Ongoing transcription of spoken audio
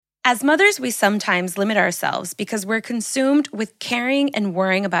As mothers, we sometimes limit ourselves because we're consumed with caring and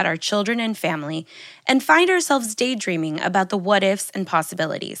worrying about our children and family and find ourselves daydreaming about the what-ifs and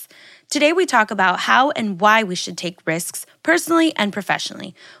possibilities. Today, we talk about how and why we should take risks personally and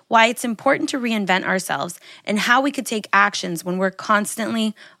professionally, why it's important to reinvent ourselves, and how we could take actions when we're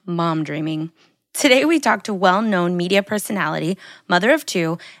constantly mom dreaming. Today, we talk to well-known media personality, mother of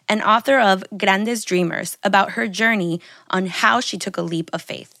two, and author of Grandes Dreamers about her journey on how she took a leap of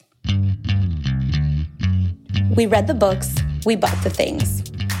faith. We read the books, we bought the things.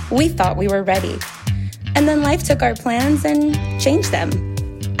 We thought we were ready. And then life took our plans and changed them.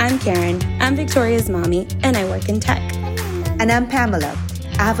 I'm Karen, I'm Victoria's mommy, and I work in tech. And I'm Pamela.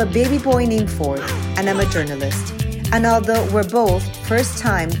 I have a baby boy named Ford, and I'm a journalist. And although we're both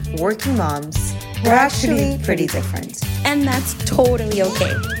first-time working moms, we're actually pretty different. And that's totally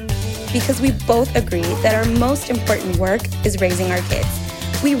okay. Because we both agree that our most important work is raising our kids.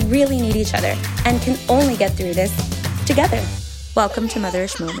 We really need each other and can only get through this together. Welcome to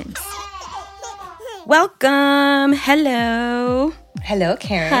Motherish Moments. Welcome. Hello. Hello,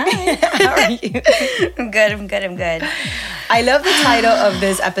 Karen. Hi. How are you? I'm good. I love the title of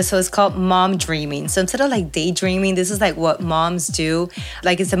this episode. It's called Mom Dreaming. So instead of like daydreaming, this is like what moms do.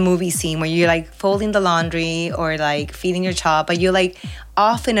 Like it's a movie scene where you're like folding the laundry or like feeding your child, but you're like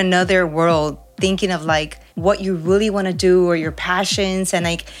off in another world thinking of like what you really want to do or your passions. And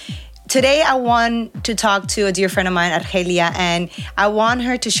like today I want to talk to a dear friend of mine, Argelia, and I want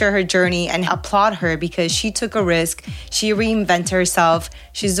her to share her journey and applaud her because she took a risk. She reinvented herself.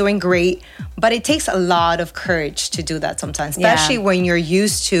 She's doing great. But it takes a lot of courage to do that sometimes, especially when you're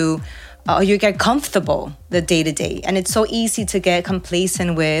used to you get comfortable the day-to-day. And it's so easy to get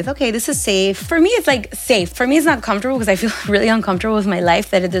complacent with, okay, this is safe. For me, it's like safe. For me, it's not comfortable because I feel really uncomfortable with my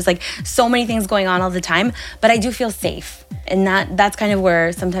life, that there's like so many things going on all the time. But I do feel safe. And that's kind of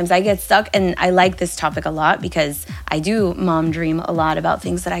where sometimes I get stuck. And I like this topic a lot because I do mom dream a lot about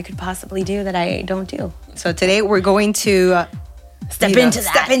things that I could possibly do that I don't do. So today we're going to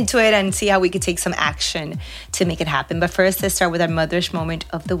Step into it and see how we could take some action to make it happen. But first, let's start with our Motherish Moment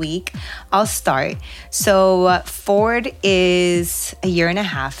of the week. I'll start. So Ford is a year and a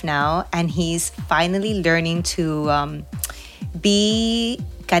half now, and he's finally learning to be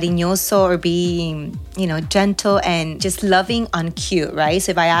cariñoso or be, gentle and just loving on cue, right?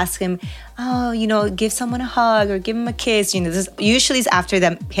 So if I ask him, give someone a hug or give him a kiss, this usually is after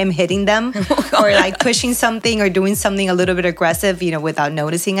him hitting them or like pushing something or doing something a little bit aggressive, without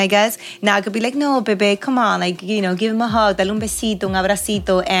noticing, I guess. Now I could be like, no, bebe, come on, give him a hug, dale un besito, un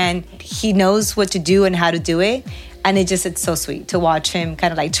abracito, and he knows what to do and how to do it. And it's so sweet to watch him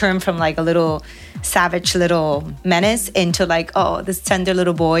kind of like turn from like a little savage little menace into like, oh, this tender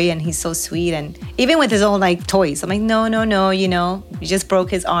little boy, and he's so sweet. And even with his own like toys, I'm like, no, you just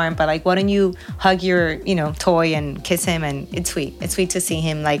broke his arm, but like, why don't you hug your, toy and kiss him? And it's sweet. It's sweet to see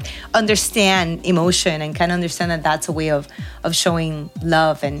him like understand emotion and kind of understand that that's a way of showing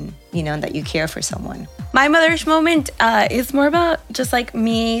love and, that you care for someone. My Motherish Moment is more about just like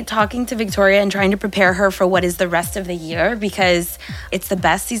me talking to Victoria and trying to prepare her for what is the rest of the year, because it's the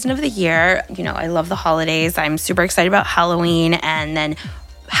best season of the year. I love the holidays. I'm super excited about Halloween. And then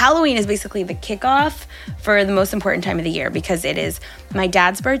Halloween is basically the kickoff for the most important time of the year because it is my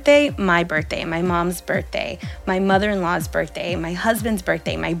dad's birthday, my mom's birthday, my mother-in-law's birthday, my husband's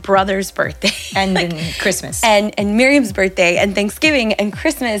birthday, my brother's birthday. And then Christmas. And Miriam's birthday and Thanksgiving and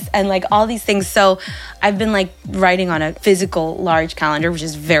Christmas and like all these things. So I've been like writing on a physical large calendar, which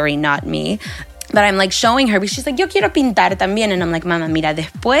is very not me. But I'm like showing her, because she's like, yo quiero pintar también. And I'm like, mama, mira,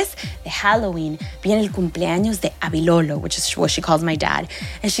 después de Halloween viene el cumpleaños de Abilolo, which is what she calls my dad.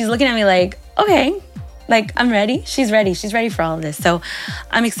 And she's looking at me like, okay, like I'm ready. She's ready for all of this. So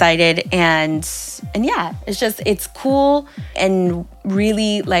I'm excited. And yeah, it's cool and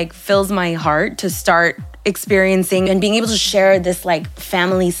really like fills my heart to start experiencing and being able to share this like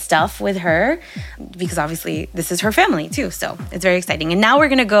family stuff with her, because obviously this is her family too. So it's very exciting. And now we're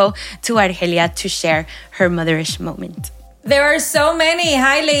going to go to Argelia to share her Motherish Moment. There are so many.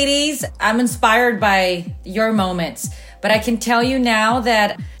 Hi, ladies. I'm inspired by your moments, but I can tell you now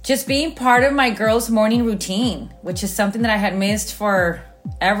that just being part of my girls' morning routine, which is something that I had missed for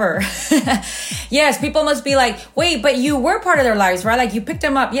ever. Yes, people must be like, wait, but you were part of their lives, right? Like you picked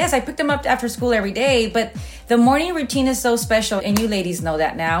them up. Yes, I picked them up after school every day, but the morning routine is so special, and you ladies know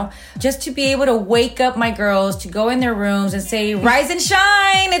that now. Just to be able to wake up my girls, to go in their rooms and say, rise and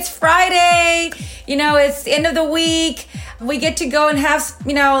shine, it's Friday, it's the end of the week. We get to go and have,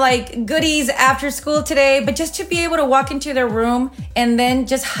 like goodies after school today, but just to be able to walk into their room and then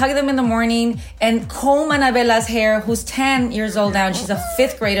just hug them in the morning and comb Anabela's hair, who's 10 years old now, and she's a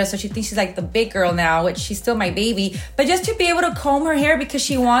 5th grader, so she thinks she's like the big girl now, which she's still my baby. But just to be able to comb her hair because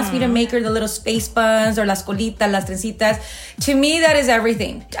she wants me to make her the little space buns or las colitas, las trencitas. To me, that is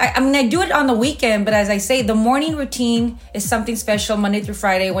everything. I do it on the weekend, but as I say, the morning routine is something special Monday through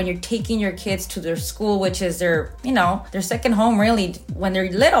Friday when you're taking your kids to their school, which is their second home really when they're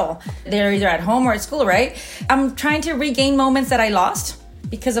little. They're either at home or at school, right? I'm trying to regain moments that I lost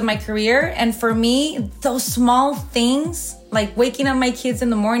because of my career. And for me, those small things, like waking up my kids in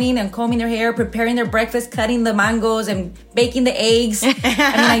the morning and combing their hair, preparing their breakfast, cutting the mangoes and baking the eggs.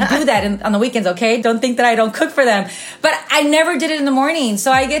 I do that on the weekends, okay? Don't think that I don't cook for them. But I never did it in the morning.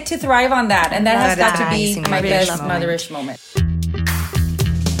 So I get to thrive on that. And that has got to be my best motherish moment.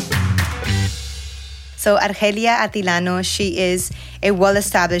 So Argelia Atilano, she is a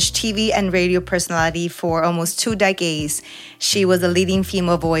well-established TV and radio personality for almost 2 decades. She was a leading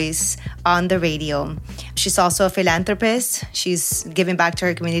female voice on the radio. She's also a philanthropist. She's given back to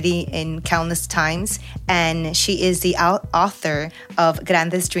her community in countless times. And she is the author of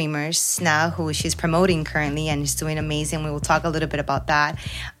Grandes Dreamers now, who she's promoting currently and is doing amazing. We will talk a little bit about that.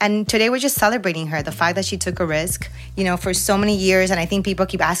 And today we're just celebrating her, the fact that she took a risk, for so many years. And I think people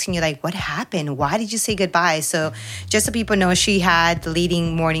keep asking you, like, what happened? Why did you say goodbye? So just so people know, she had the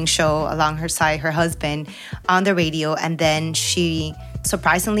leading morning show along her side, her husband, on the radio. And then she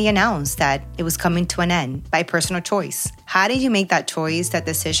surprisingly announced that it was coming to an end by personal choice. How did you make that choice, that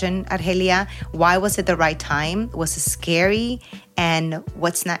decision, Argelia? Why was it the right time? Was it scary? And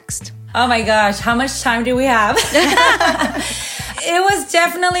what's next? Oh my gosh, how much time do we have? It was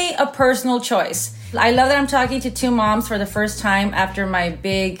definitely a personal choice. I love that I'm talking to 2 moms for the first time after my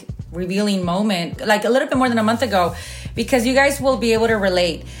big revealing moment, like a little bit more than a month ago, because you guys will be able to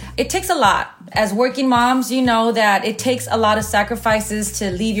relate. It takes a lot. As working moms, you know that it takes a lot of sacrifices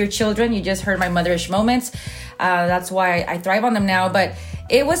to leave your children. You just heard my motherish moments. That's why I thrive on them now. But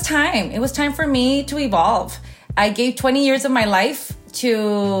it was time. It was time for me to evolve. I gave 20 years of my life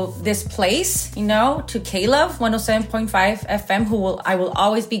to this place, to K-Love 107.5 FM, I will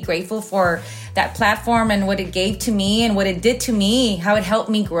always be grateful for that platform and what it gave to me and what it did to me, how it helped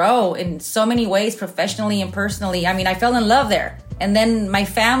me grow in so many ways, professionally and personally. I fell in love there. And then my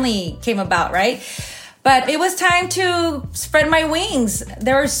family came about, right? But it was time to spread my wings.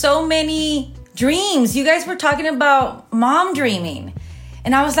 There are so many dreams. You guys were talking about mom dreaming.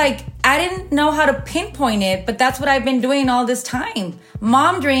 And I was like, I didn't know how to pinpoint it, but that's what I've been doing all this time.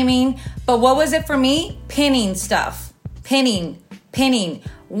 Mom dreaming, but what was it for me? Pinning stuff. Pinning.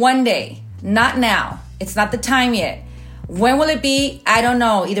 One day, not now. It's not the time yet. When will it be? I don't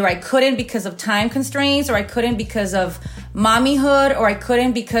know. Either I couldn't because of time constraints, or I couldn't because of mommyhood, or I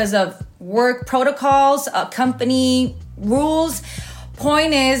couldn't because of work protocols, company rules.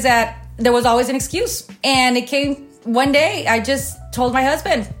 Point is that there was always an excuse. And it came one day, I just told my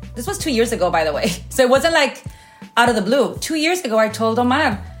husband, this was 2 years ago, by the way. So it wasn't like out of the blue. 2 years ago, I told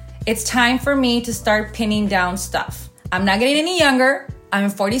Omar, it's time for me to start pinning down stuff. I'm not getting any younger. I'm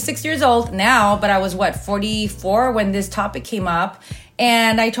 46 years old now, but I was 44 when this topic came up.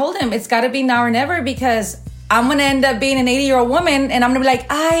 And I told him it's got to be now or never, because I'm going to end up being an 80-year-old woman and I'm going to be like,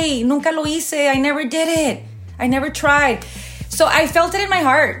 ay, nunca lo hice. I never did it. I never tried. So I felt it in my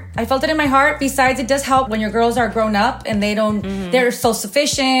heart. Besides, it does help when your girls are grown up and they're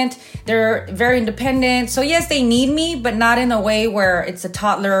self-sufficient. They're very independent. So yes, they need me, but not in a way where it's a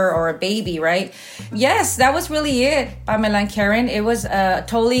toddler or a baby, right? Yes, that was really it, Pamela and Karen. It was a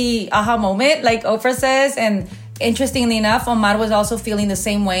totally aha moment, like Oprah says. And interestingly enough, Omar was also feeling the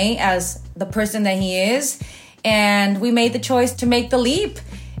same way as the person that he is. And we made the choice to make the leap.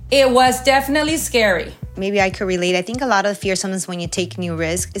 It was definitely scary. Maybe I could relate. I think a lot of the fear sometimes when you take new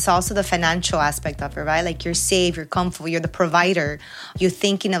risk, it's also the financial aspect of it, right? Like you're safe, you're comfortable, you're the provider. You're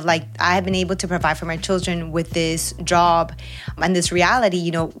thinking of like, I have been able to provide for my children with this job and this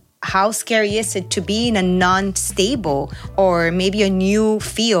reality, how scary is it to be in a non-stable or maybe a new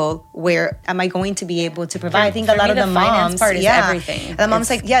field where am I going to be able to provide? I think a lot of the moms, part is everything. The mom's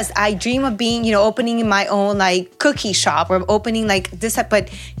like, yes, I dream of being, opening my own like cookie shop or opening like this, but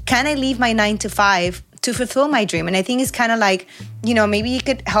can I leave my 9 to 5 to fulfill my dream? And I think it's kind of like, maybe you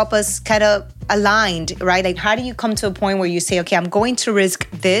could help us kind of aligned, right? Like, how do you come to a point where you say, okay, I'm going to risk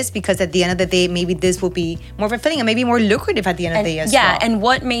this because at the end of the day, maybe this will be more fulfilling and maybe more lucrative at the end of the day as well. Yeah, and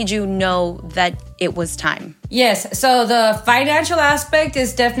what made you know that it was time? Yes, so the financial aspect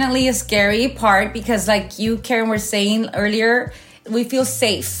is definitely a scary part because like you, Karen, were saying earlier, we feel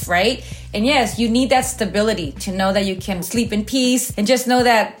safe, right? And yes, you need that stability to know that you can sleep in peace and just know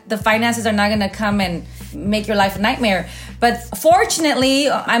that the finances are not going to come and make your life a nightmare. But fortunately,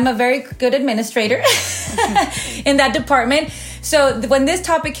 I'm a very good administrator in that department. So when this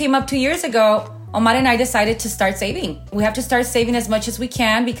topic came up 2 years ago, Omar and I decided to start saving. We have to start saving as much as we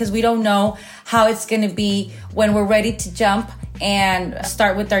can because we don't know how it's going to be when we're ready to jump and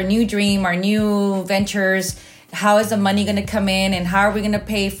start with our new dream, our new ventures. How is the money going to come in, and how are we going to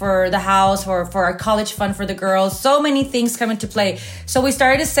pay for the house or for our college fund for the girls? So many things come into play. So we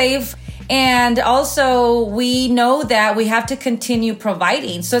started to save, and also we know that we have to continue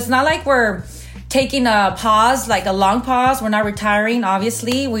providing. So it's not like we're taking a pause, like a long pause. We're not retiring,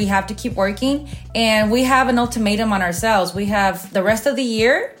 obviously. We have to keep working, and we have an ultimatum on ourselves. We have the rest of the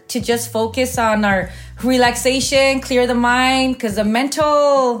year to just focus on our relaxation, clear the mind, because the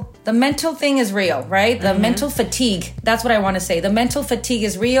mental thing is real, right? The mental fatigue. That's what I want to say. The mental fatigue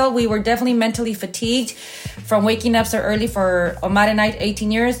is real. We were definitely mentally fatigued from waking up so early for Omar and I, 18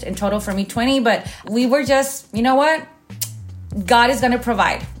 years, in total for me 20. But we were just, you know what? God is going to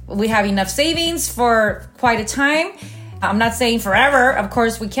provide. We have enough savings for quite a time. I'm not saying forever. Of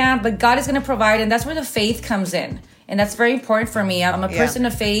course we can't, but God is going to provide. And that's where the faith comes in. And that's very important for me. I'm a person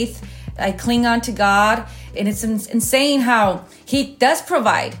of faith. I cling on to God. And it's insane how He does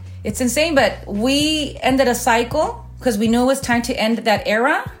provide. It's insane, but we ended a cycle because we knew it was time to end that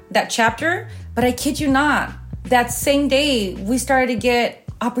era, that chapter. But I kid you not, that same day, we started to get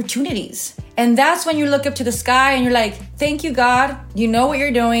opportunities. And that's when you look up to the sky and you're like, thank you, God. You know what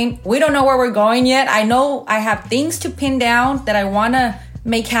you're doing. We don't know where we're going yet. I know I have things to pin down that I want to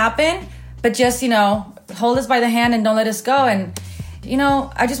make happen, but just, hold us by the hand and don't let us go. And,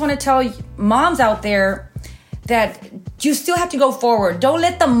 I just want to tell moms out there that you still have to go forward. Don't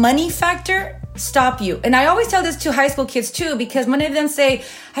let the money factor stop you. And I always tell this to high school kids too, because many of them say,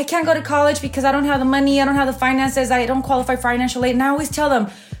 I can't go to college because I don't have the money. I don't have the finances. I don't qualify for financial aid. And I always tell them,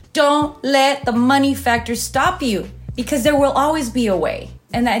 don't let the money factor stop you, because there will always be a way.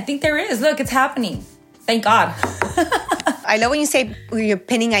 And I think there is. Look, it's happening. Thank God. I love when you say you're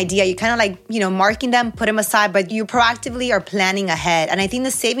pinning idea, you kind of like, marking them, put them aside, but you proactively are planning ahead. And I think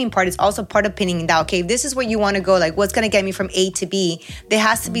the saving part is also part of pinning down. Okay, if this is where you want to go, like what's going to get me from A to B, there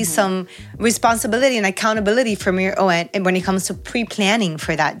has to be some responsibility and accountability from your own when it comes to pre-planning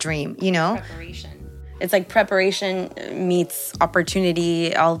for that dream, Preparation. It's like preparation meets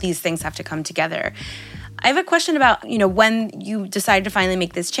opportunity. All these things have to come together. I have a question about, when you decided to finally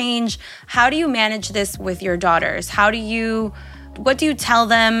make this change, how do you manage this with your daughters? What do you tell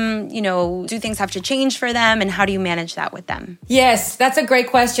them? Do things have to change for them? And how do you manage that with them? Yes, that's a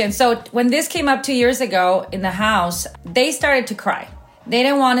great question. So when this came up 2 years ago in the house, they started to cry. They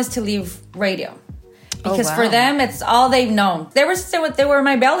didn't want us to leave radio. Because for them, it's all they've known. They were in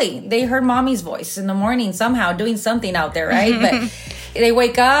my belly. They heard mommy's voice in the morning somehow doing something out there, right? But they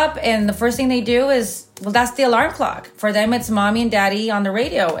wake up and the first thing they do is, that's the alarm clock. For them, it's mommy and daddy on the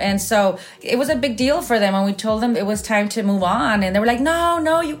radio. And so it was a big deal for them when we told them it was time to move on. And they were like,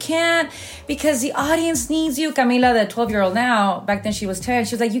 no, you can't, because the audience needs you. Camila, the 12-year-old now, back then she was 10,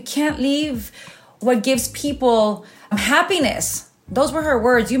 she was like, you can't leave what gives people happiness. Those were her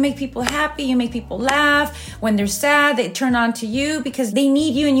words. You make people happy. You make people laugh. When they're sad, they turn on to you because they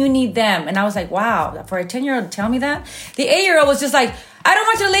need you and you need them. And I was like, wow, for a 10-year-old to tell me that. The 8-year-old was just like, I don't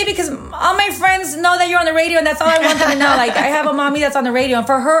want you to leave because all my friends know that you're on the radio and that's all I want them to know. Like, I have a mommy that's on the radio. And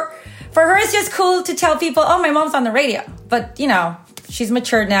for her, it's just cool to tell people, oh, my mom's on the radio. But, she's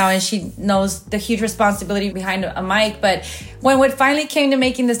matured now and she knows the huge responsibility behind a mic. But when it finally came to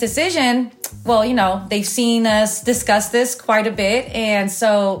making this decision, they've seen us discuss this quite a bit. And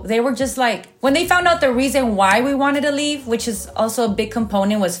so they were just like, when they found out the reason why we wanted to leave, which is also a big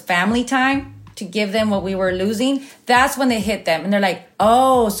component, was family time, to give them what we were losing, that's when they hit them. And they're like,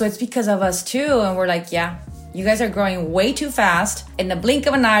 oh, so it's because of us too. And we're like, yeah, you guys are growing way too fast. In the blink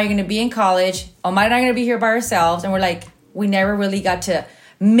of an eye, you're going to be in college. Omar and I are going to be here by ourselves. And we're like, we never really got to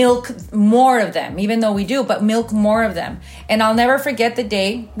milk more of them, even though we do, but milk more of them. And I'll never forget the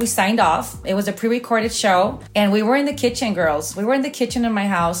day we signed off. It was a pre-recorded show. And we were in the kitchen, girls. We were in the kitchen in my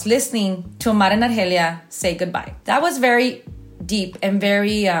house listening to Omar and Argelia say goodbye. That was very deep and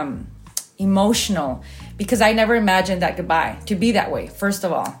very emotional, because I never imagined that goodbye to be that way, first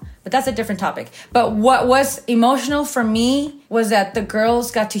of all. But that's a different topic. But what was emotional for me was that the girls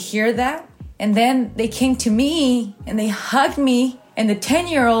got to hear that. And then they came to me and they hugged me. And the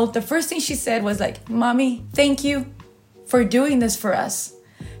 10-year-old, the first thing she said was like, Mommy, thank you for doing this for us.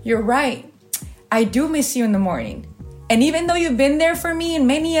 You're right. I do miss you in the morning. And even though you've been there for me in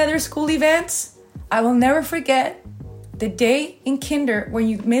many other school events, I will never forget the day in kinder when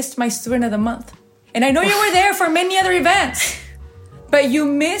you missed my student of the month. And I know you were there for many other events, but you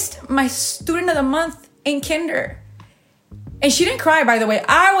missed my student of the month in kinder. And she didn't cry, by the way.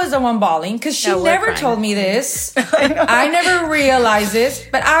 I was the one bawling because she never told me this. I never realized this,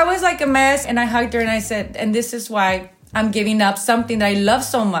 but I was like a mess. And I hugged her and I said, and this is why I'm giving up something that I love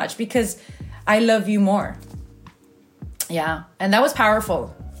so much, because I love you more. Yeah. And that was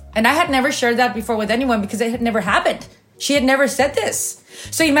powerful. And I had never shared that before with anyone because it had never happened. She had never said this.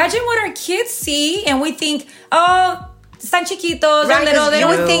 So imagine what our kids see and we think, oh, están chiquitos, right, little. You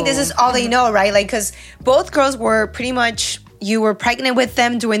would think this is all they know, right? Like, because both girls were pretty much, you were pregnant with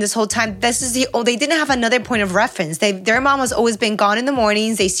them during this whole time. This is they didn't have another point of reference. Their mom has always been gone in the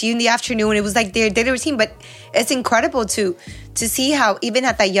mornings. They see you in the afternoon. It was like their daily routine. But it's incredible to see how even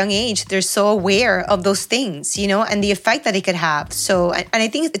at that young age, they're so aware of those things, you know, and the effect that it could have. So, and I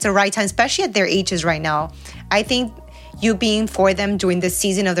think it's a right time, especially at their ages right now. I think you being for them during this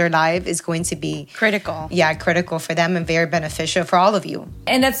season of their life is going to be critical. Yeah, critical for them and very beneficial for all of you.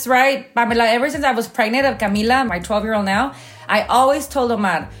 And that's right, Pamela. Ever since I was pregnant of Camila, my 12-year-old now, I always told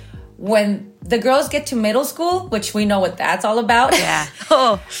Omar, when the girls get to middle school, which we know what that's all about,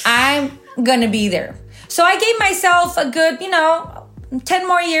 I'm going to be there. So I gave myself a good, 10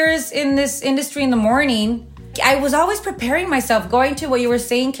 more years in this industry in the morning. I was always preparing myself, going to what you were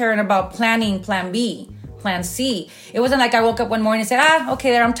saying, Karen, about planning plan B. Plan C. It wasn't like I woke up one morning and said,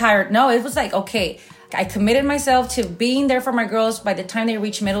 okay, I'm tired. No, it was like, okay, I committed myself to being there for my girls by the time they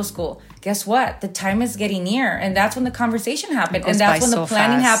reach middle school. Guess what? The time is getting near. And that's when the conversation happened. And that's when the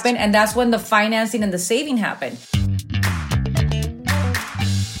planning happened. And that's when the financing and the saving happened.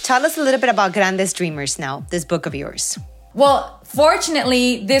 Tell us a little bit about Grandes Dreamers now, this book of yours. Well,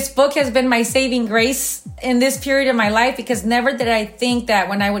 fortunately, this book has been my saving grace in this period of my life, because never did I think that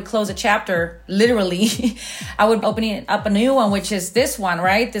when I would close a chapter, literally, I would open up a new one, which is this one,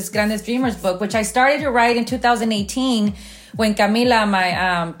 right? This Grandes Dreamers book, which I started to write in 2018 when Camila,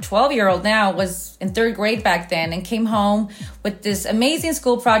 my 12-year-old now, was in third grade back then and came home with this amazing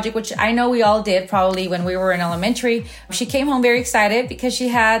school project, which I know we all did probably when we were in elementary. She came home very excited because she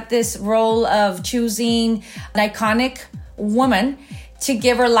had this role of choosing an iconic woman to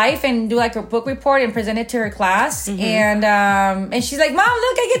give her life and do like her book report and present it to her class. Mm-hmm. And she's like, Mom,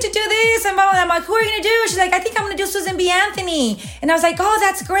 look, I get to do this. And I'm like, who are you going to do? She's like, I think I'm going to do Susan B. Anthony. And I was like, oh,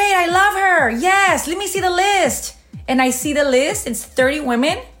 that's great. I love her. Yes, let me see the list. And I see the list. It's 30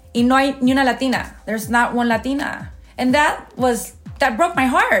 women y no hay ni una Latina. There's not one Latina. And that broke my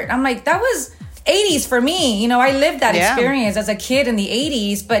heart. I'm like, that was 80s for me. I lived that experience as a kid in the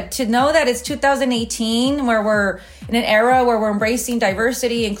 80s, but to know that it's 2018 where we're in an era where we're embracing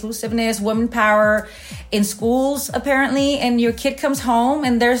diversity, inclusiveness, women power in schools, apparently, and your kid comes home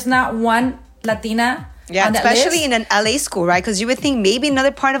and there's not one Latina. Yeah, especially in an LA school, right? Because you would think maybe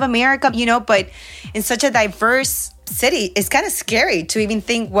another part of America, but in such a diverse city, it's kind of scary to even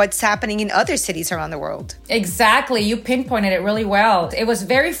think what's happening in other cities around the world. Exactly. You pinpointed it really well. It was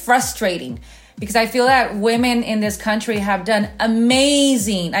very frustrating because I feel that women in this country have done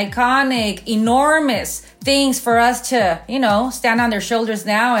amazing, iconic, enormous things for us to, stand on their shoulders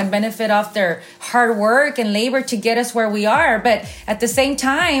now and benefit off their hard work and labor to get us where we are. But at the same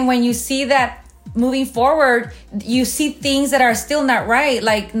time, when you see that moving forward, you see things that are still not right,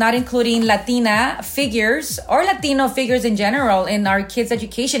 like not including Latina figures or Latino figures in general in our kids'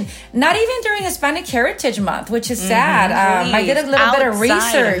 education, not even during Hispanic Heritage Month, which is sad. I did a little bit of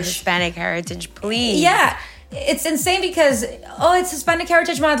research. Of Hispanic Heritage, please. Yeah, it's insane because, it's Hispanic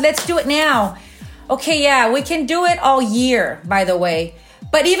Heritage Month, let's do it now. Okay, yeah, we can do it all year, by the way.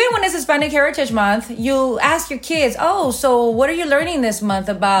 But even when it's Hispanic Heritage Month, you ask your kids, so what are you learning this month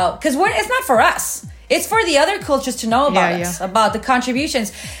about? Because it's not for us. It's for the other cultures to know about us, about the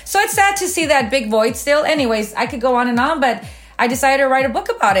contributions. So it's sad to see that big void still. Anyways, I could go on and on, but I decided to write a book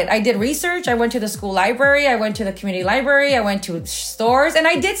about it. I did research. I went to the school library. I went to the community library. I went to stores. And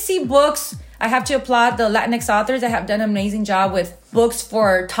I did see books. I have to applaud the Latinx authors that have done an amazing job with books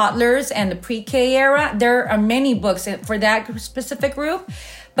for toddlers and the pre-K era. There are many books for that specific group,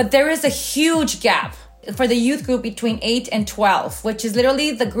 but there is a huge gap for the youth group between 8 and 12, which is literally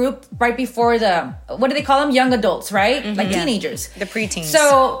the group right before what do they call them? Young adults, right? Mm-hmm. Like teenagers. The preteens.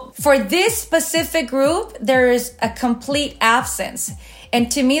 So for this specific group, there is a complete absence.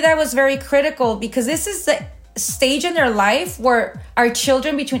 And to me, that was very critical because this is the stage in their life where our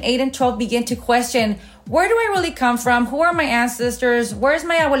children between 8 and 12 begin to question, where do I really come from? Who are my ancestors? Where's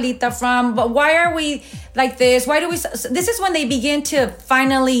my abuelita from? But why are we like this? Why do we? This is when they begin to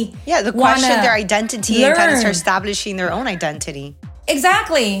finally question their identity and kind of start establishing their own identity.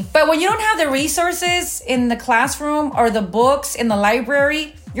 Exactly. But when you don't have the resources in the classroom or the books in the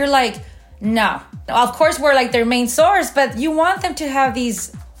library, you're like, no. Of course, we're like their main source, but you want them to have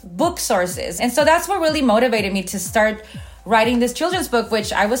these book sources. And so that's what really motivated me to start writing this children's book,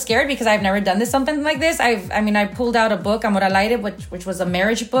 which I was scared because I've never done something like this. I pulled out a book, Amor al Aire, which was a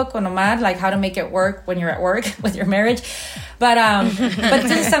marriage book on Omar, like how to make it work when you're at work with your marriage. But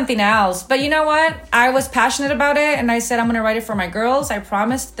this is something else. But you know what? I was passionate about it, and I said, I'm going to write it for my girls. I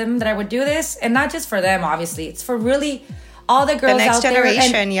promised them that I would do this, and not just for them, obviously. It's for really all the girls out there. The next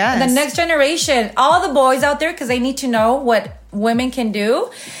generation, yes. The next generation, all the boys out there, because they need to know what women can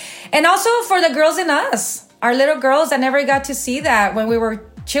do. And also for the girls in us, our little girls that never got to see that when we were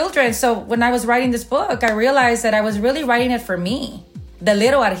children. So when I was writing this book, I realized that I was really writing it for me, the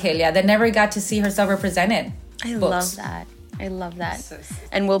little Argelia that never got to see herself represented. I love that. I love that.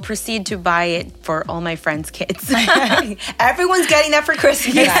 And we'll proceed to buy it for all my friends' kids. Everyone's getting that for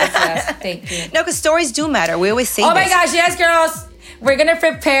Christmas. Yes, thank you. No, because stories do matter. We always say this. Oh my gosh, yes, girls. We're going to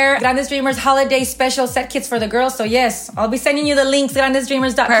prepare Grandes Dreamers holiday special set kits for the girls. So yes, I'll be sending you the links,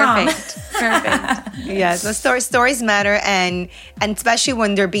 grandesdreamers.com. Perfect. Yes, the stories matter, and especially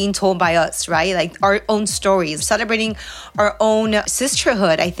when they're being told by us, right? Like our own stories, celebrating our own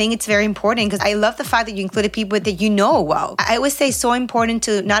sisterhood. I think it's very important because I love the fact that you included people that you know well. I always say it's so important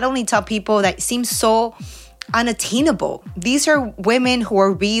to not only tell people that seem so unattainable. These are women who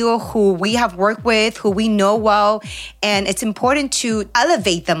are real, who we have worked with, who we know well, and it's important to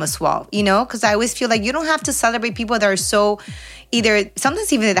elevate them as well, you know, because I always feel like you don't have to celebrate people that are so either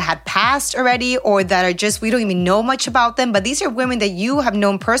sometimes even that had passed already or that are just, we don't even know much about them. But these are women that you have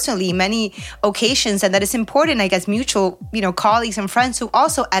known personally in many occasions, and that it's important, I guess, mutual, you know, colleagues and friends who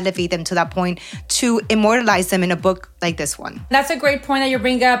also elevate them to that point to immortalize them in a book like this one. That's a great point that you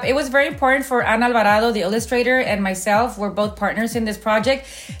bring up. It was very important for Ana Alvarado, the illustrator, and myself, we're both partners in this project,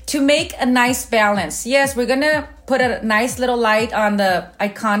 to make a nice balance. Yes, we're going to put a nice little light on the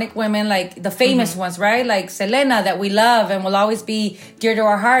iconic women, like the famous ones, right? Like Selena, that we love and will always be dear to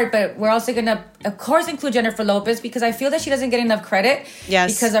our heart. But we're also going to, of course, include Jennifer Lopez, because I feel that she doesn't get enough credit.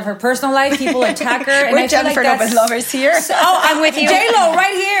 Yes. Because of her personal life. People attack her. And we're I feel Jennifer like Lopez lovers here. So, I'm with you. J-Lo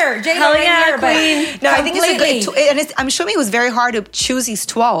right here. J-Lo Hell right yeah, here. queen. But No, I think it's a completely. good, and I'm assuming it was very hard to choose these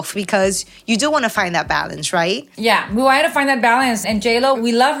 12 because you do want to find that balance, right? Yeah, we wanted to find that balance. And J-Lo,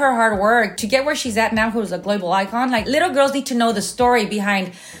 we love her hard work. To get where she's at now, who's a global icon, like little girls need to know the story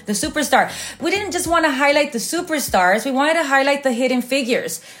behind the superstar. We didn't just want to highlight the superstars. We wanted to highlight the hidden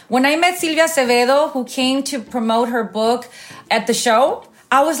figures. When I met Silvia Acevedo, who came to promote her book at the show,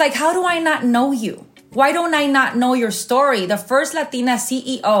 I was like, how do I not know you? Why don't I not know your story? The first Latina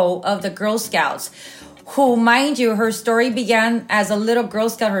CEO of the Girl Scouts, who, mind you, her story began as a little Girl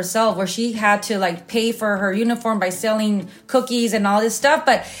Scout herself, where she had to like pay for her uniform by selling cookies and all this stuff.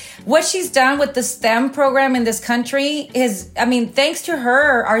 But what she's done with the STEM program in this country is, I mean, thanks to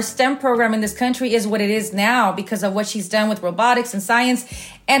her, our STEM program in this country is what it is now because of what she's done with robotics and science.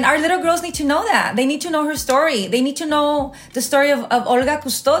 And our little girls need to know that. They need to know her story. They need to know the story of Olga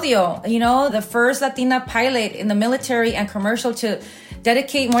Custodio, you know, the first Latina pilot in the military and commercial to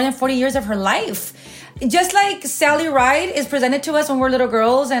dedicate more than 40 years of her life. Just like Sally Ride is presented to us when we're little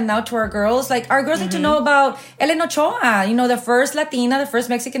girls, and now to our girls, like our girls need to know about Ellen Ochoa, you know, the first Latina, the first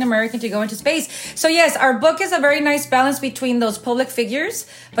Mexican American to go into space. So yes, our book is a very nice balance between those public figures,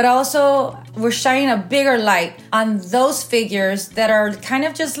 but also we're shining a bigger light on those figures that are kind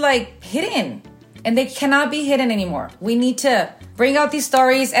of just like hidden, and they cannot be hidden anymore. We need to bring out these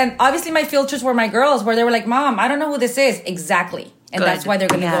stories. And obviously my filters were my girls, where they were like, Mom, I don't know who this is. Exactly. And Good. that's why they're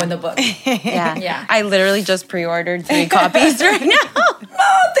going to Yeah. go in the book. Yeah. Yeah. I literally just pre-ordered 3 copies right now.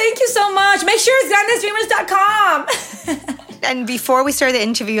 Oh, thank you so much. Make sure it's grandesdreamers.com. And before we started the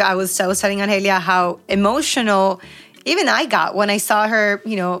interview, I was telling Angelia how emotional even I got when I saw her,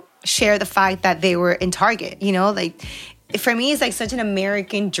 you know, share the fact that they were in Target, you know, like for me, it's like such an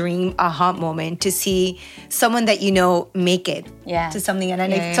American dream aha moment to see someone that you know make it to something. And I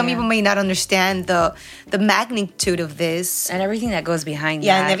know some people may not understand the magnitude of this. And everything that goes behind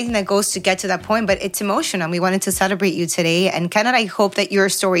Yeah, that. and everything that goes to get to that point, but it's emotional. We wanted to celebrate you today. And kind of I hope that your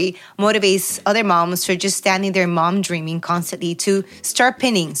story motivates other moms who are just standing there mom dreaming constantly to start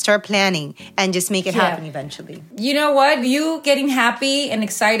pinning, start planning, and just make it happen eventually. You know what? You getting happy and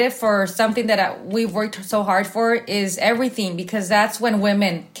excited for something that we've worked so hard for is everything, because that's when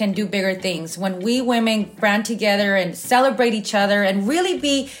women can do bigger things. When we women band together and celebrate each other and really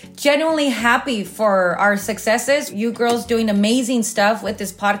be genuinely happy for our successes. You girls doing amazing stuff with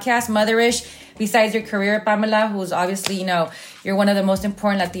this podcast, Motherish, besides your career, Pamela, who's obviously, you're one of the most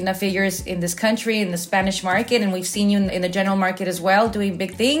important Latina figures in this country, in the Spanish market, and we've seen you in the general market as well, doing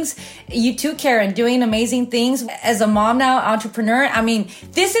big things. You too, Karen, doing amazing things as a mom now, entrepreneur. I mean,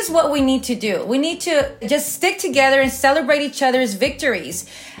 this is what we need to do. We need to just stick together and celebrate each other's victories.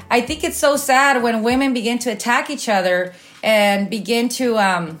 I think it's so sad when women begin to attack each other and begin to,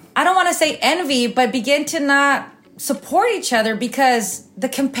 I don't want to say envy, but begin to not support each other because the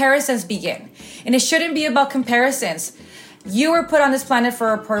comparisons begin. And it shouldn't be about comparisons. You were put on this planet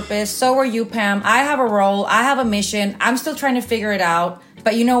for a purpose. So were you, Pam. I have a role. I have a mission. I'm still trying to figure it out.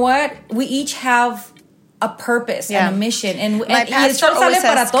 But you know what? We each have a purpose and a mission. And my pastor always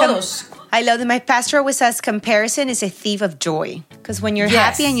para todos. I love that my pastor always says comparison is a thief of joy. Because when you're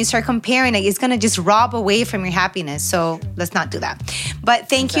happy and you start comparing, it's going to just rob away from your happiness. So let's not do that. But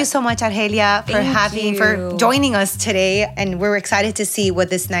thank you so much, Argelia, for joining us today. And we're excited to see what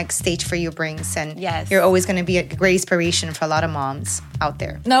this next stage for you brings. And you're always going to be a great inspiration for a lot of moms out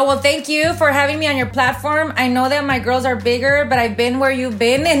there. No, well, thank you for having me on your platform. I know that my girls are bigger, but I've been where you've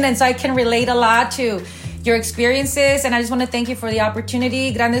been. And then so I can relate a lot to your experiences, and I just want to thank you for the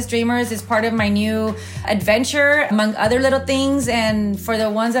opportunity. Grandes Dreamers is part of my new adventure, among other little things. And for the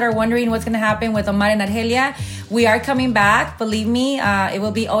ones that are wondering what's going to happen with Omar and Argelia, we are coming back. Believe me, it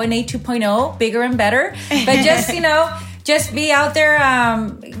will be ONA 2.0, bigger and better. But just, just be out there,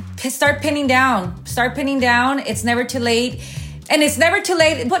 start pinning down. It's never too late. And it's never too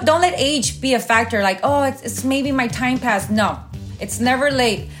late. But don't let age be a factor. Like, it's maybe my time passed. No, it's never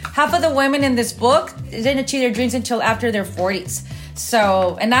late. Half of the women in this book didn't achieve their dreams until after their 40s.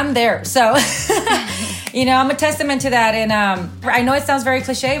 So, and I'm there. So, I'm a testament to that. And I know it sounds very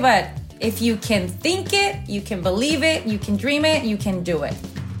cliche, but if you can think it, you can believe it, you can dream it, you can do it.